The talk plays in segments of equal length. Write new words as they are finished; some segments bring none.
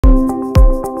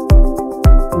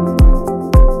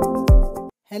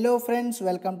Hello friends,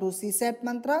 welcome to CSAT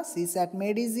Mantra, CSAT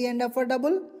made easy and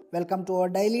affordable. Welcome to our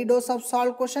daily dose of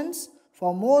solved questions.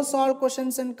 For more solved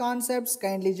questions and concepts,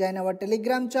 kindly join our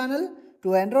Telegram channel.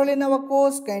 To enroll in our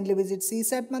course, kindly visit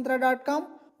csatmantra.com.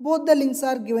 Both the links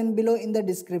are given below in the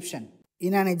description.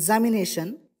 In an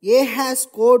examination, A has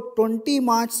scored 20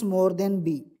 marks more than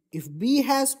B. If B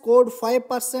has scored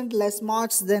 5% less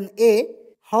marks than A,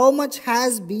 how much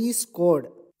has B scored?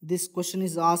 This question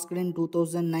is asked in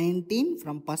 2019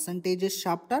 from percentages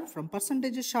chapter. From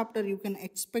percentages chapter, you can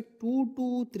expect 2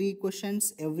 to 3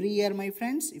 questions every year, my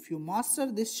friends. If you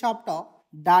master this chapter,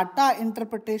 data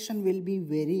interpretation will be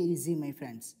very easy, my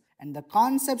friends. And the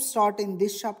concepts taught in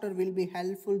this chapter will be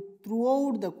helpful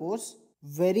throughout the course.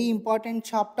 Very important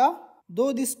chapter.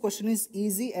 Though this question is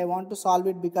easy, I want to solve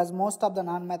it because most of the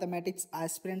non-mathematics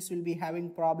aspirants will be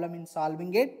having problem in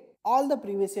solving it. All the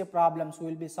previous year problems we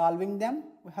will be solving them.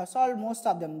 We have solved most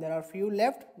of them. There are few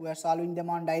left. We are solving them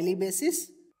on daily basis.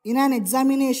 In an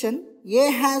examination,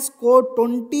 A has scored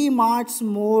 20 marks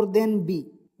more than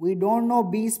B. We don't know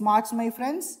B's marks, my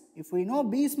friends. If we know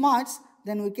B's marks,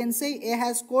 then we can say A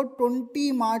has scored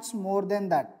 20 marks more than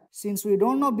that. Since we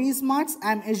don't know B's marks,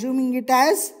 I am assuming it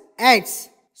as X.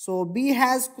 So B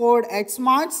has scored X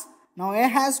marks. Now A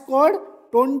has scored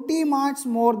 20 marks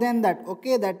more than that.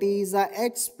 Okay, that is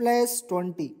X plus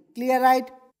 20. Clear, right?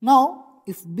 Now,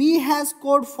 if B has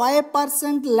scored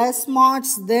 5% less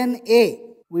marks than A,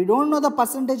 we don't know the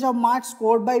percentage of marks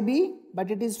scored by B, but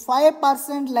it is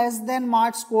 5% less than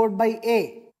marks scored by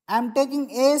A. I am taking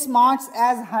A's marks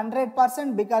as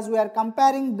 100% because we are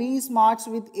comparing B's marks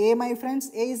with A, my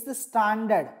friends. A is the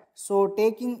standard. So,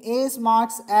 taking A's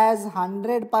marks as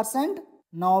 100%.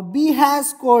 Now, B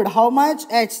has scored how much?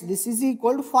 X. This is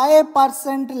equal to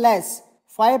 5% less.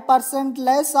 5%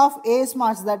 less of A's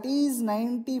marks, that is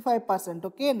 95%.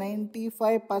 Okay,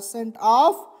 95%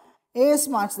 of A's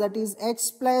marks, that is X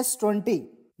plus 20.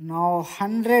 Now,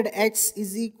 100X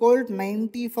is equal to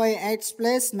 95X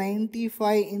plus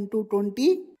 95 into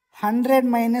 20. 100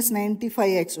 minus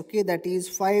 95X. Okay, that is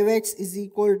 5X is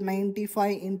equal to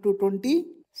 95 into 20.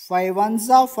 5 ones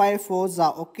are 5 fours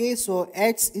are. Okay, so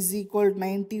X is equal to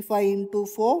 95 into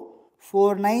 4.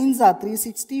 4 nines are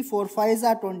 360. 4 fives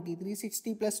are 20.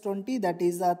 360 plus 20, that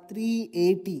is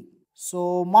 380.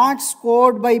 So marks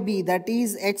scored by B, that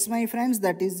is X, my friends,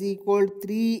 that is equal to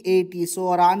 380. So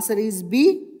our answer is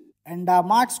B. And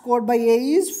marks scored by A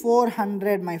is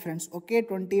 400, my friends. Okay,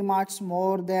 20 marks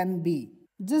more than B.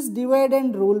 Just divide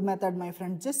and rule method, my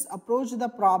friend. Just approach the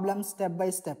problem step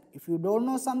by step. If you don't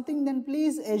know something, then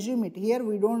please assume it. Here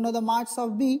we don't know the marks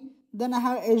of B, then I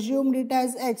have assumed it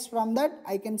as X. From that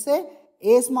I can say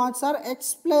A's marks are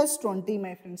X plus 20,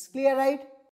 my friends. Clear, right?